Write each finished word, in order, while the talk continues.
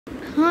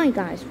Hi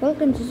guys,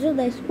 welcome to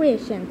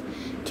sudeshcreations.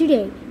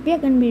 Today we are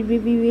going to be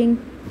reviewing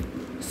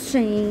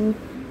saying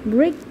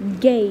brick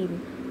game.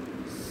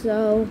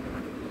 So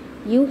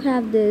you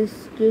have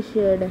this, you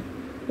should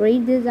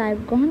read this.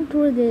 I've gone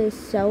through this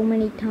so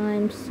many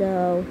times.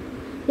 So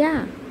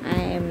yeah,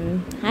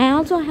 I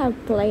also have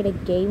played a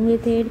game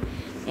with it,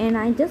 and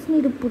I just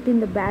need to put in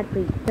the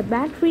battery. The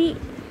battery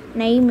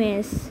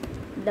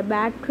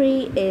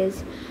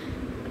is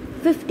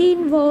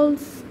 15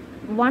 volts,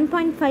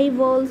 1.5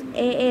 volts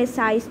AA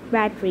sized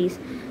batteries.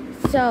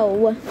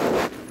 So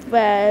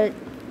the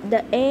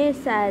AA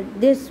size,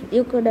 this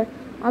you could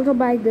also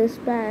buy this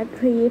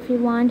battery if you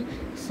want.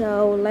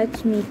 So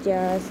let me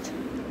just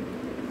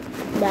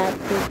this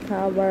battery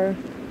cover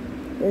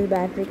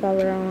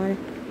on.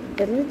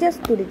 Let's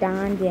just put it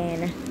on,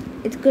 then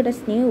it's good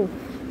as new.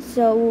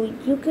 So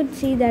you could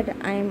see that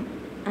I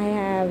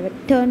have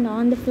turned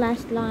on the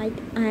flashlight.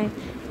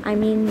 I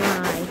mean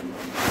my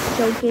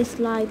showcase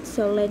light.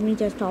 So let me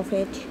just off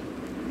it.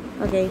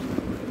 Okay,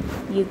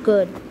 you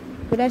good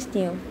as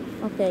new.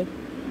 Okay,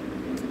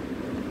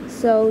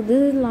 so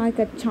this is like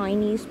a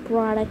Chinese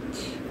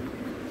product,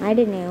 I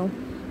don't know,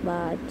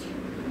 but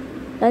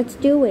let's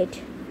do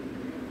it.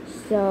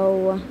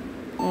 So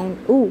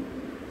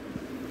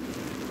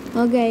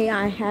okay,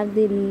 I have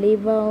the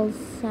levels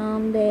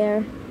on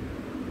there.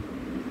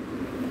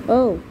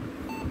 Oh,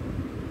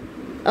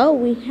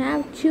 we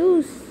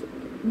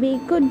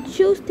could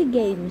choose the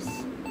games.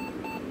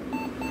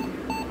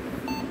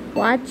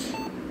 Watch.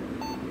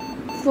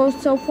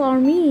 For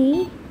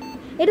me,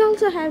 it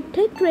also have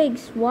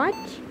Tetris. What?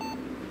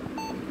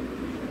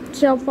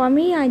 So for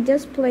me, I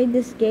just played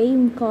this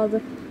game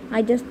called.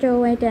 I just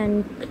throw it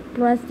and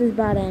press this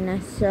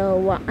button.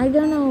 So I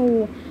don't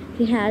know if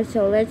you have.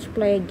 So let's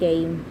play a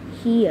game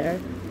here.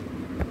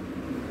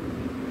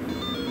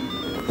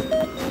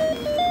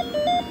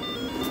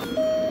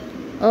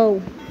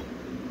 Oh,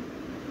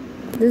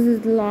 this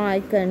is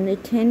like a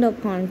Nintendo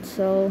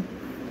console.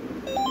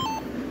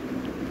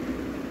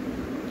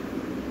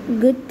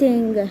 Good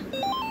thing.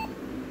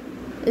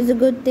 It's a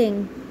good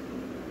thing.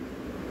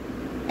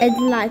 It's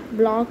like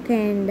block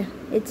and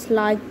it's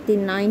like the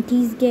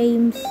 90s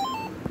games.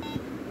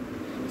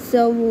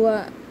 So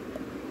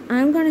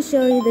I'm gonna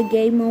show you the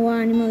game over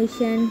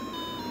animation.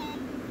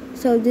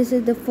 So this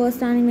is the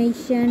first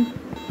animation,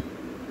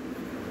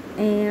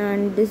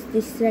 and this is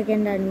the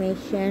second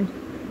animation.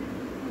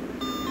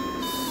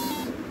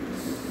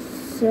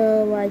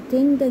 So I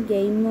think the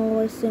game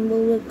over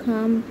symbol will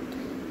come,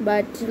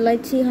 but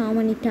let's see how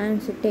many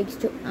times it takes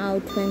to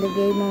out when the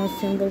game over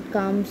symbol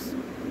comes.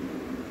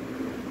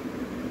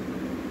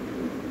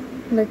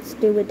 Let's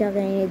do it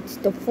again. It's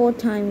the fourth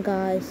time,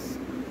 guys.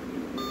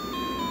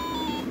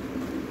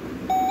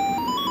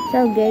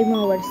 So game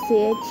over,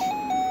 see it.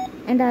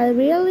 And I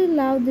really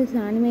love this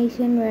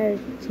animation where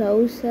it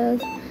shows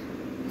us.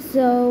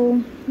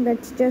 So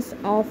let's just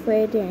off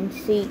it and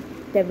see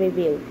the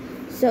review.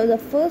 So the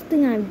first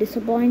thing I'm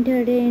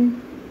disappointed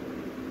in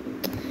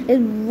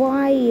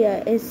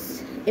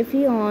is if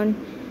you on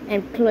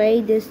and play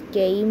this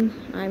game,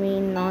 I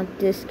mean not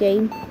this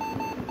game.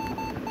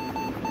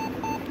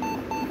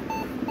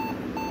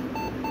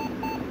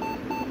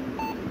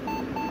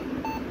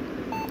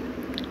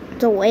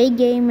 It's a away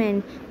game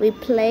and we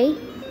play,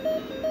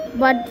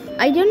 but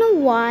I don't know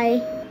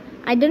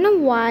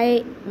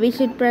why we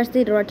should press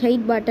the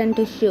rotate button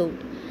to shoot.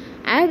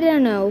 I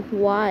don't know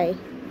why.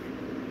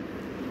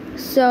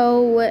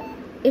 So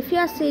if you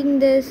are seeing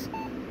this,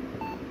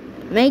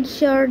 make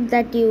sure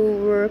that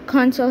your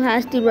console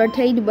has the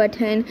rotate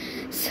button,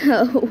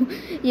 so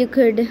you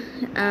could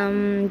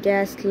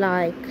just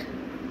like.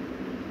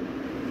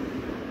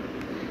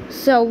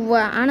 So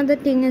another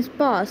thing is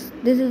pause.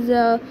 This is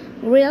a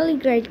really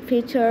great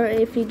feature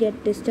if you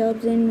get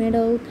disturbed in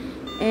middle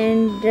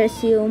and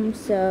resume.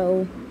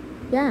 So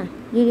yeah,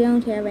 you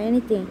don't have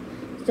anything.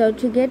 So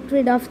to get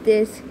rid of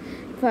this,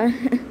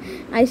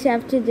 I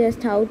have to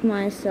just out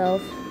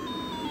myself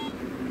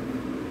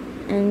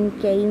and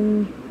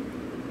game.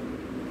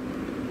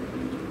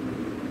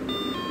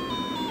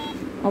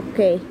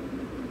 Okay,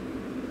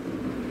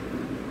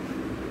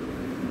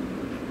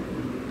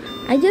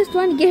 I just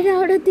want to get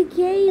out of the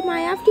game. I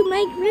have to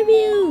make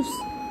reviews.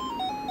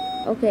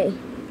 Okay,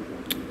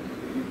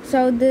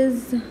 so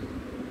this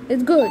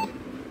is good.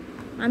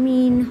 I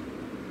mean,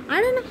 I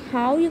don't know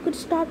how you could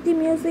stop the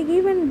music,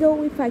 even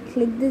though if I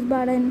click this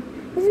button,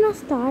 it's not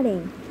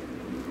starting.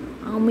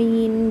 I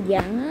mean,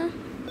 yeah.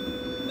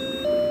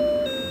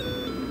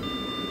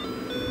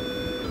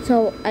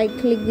 So I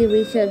click the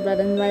reset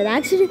button by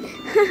accident.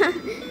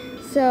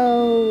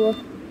 So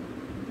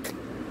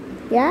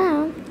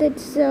yeah,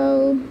 that's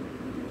a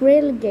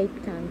really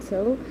great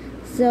console.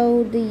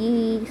 So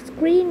the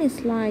screen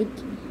is like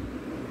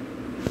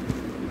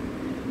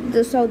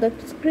the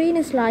screen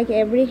is like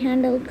every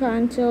handheld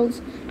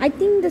consoles. I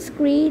think the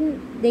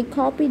screen, they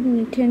copied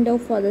Nintendo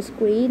for the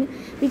screen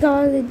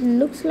because it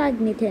looks like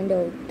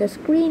Nintendo. The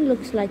screen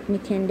looks like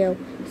Nintendo.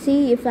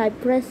 See, if I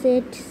press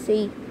it,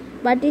 see,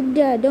 but it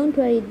don't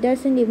worry, it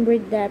doesn't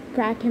imprint that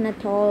pattern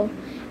at all.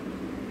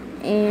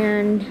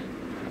 and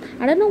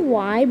I don't know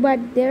why,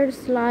 but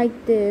there's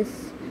like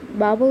this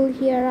bubble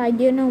here. I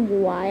don't know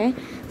why.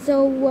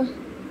 So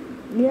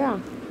yeah,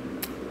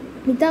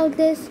 without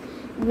this,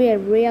 we're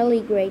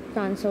really great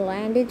console,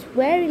 and it's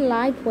very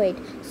lightweight.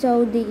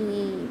 So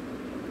the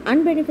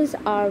unbenefits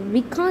are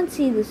we can't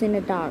see this in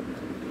the dark.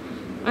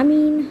 I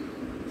mean,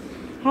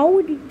 how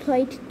would you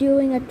play it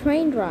during a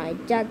train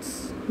ride?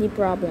 That's the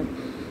problem.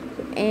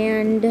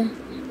 And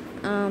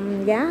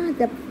yeah,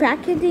 the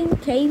packaging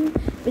came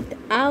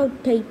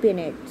without tape in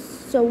it.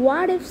 So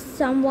what if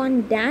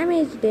someone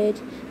damaged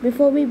it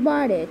before we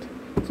bought it?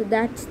 So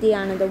that's the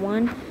another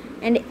one.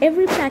 And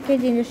every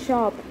package in the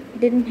shop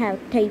didn't have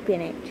tape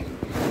in it.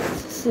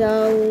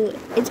 So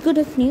it's good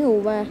as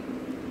new, but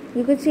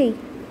you could see.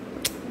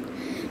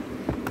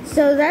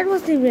 So that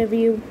was the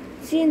review.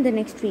 See you in the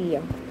next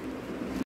video.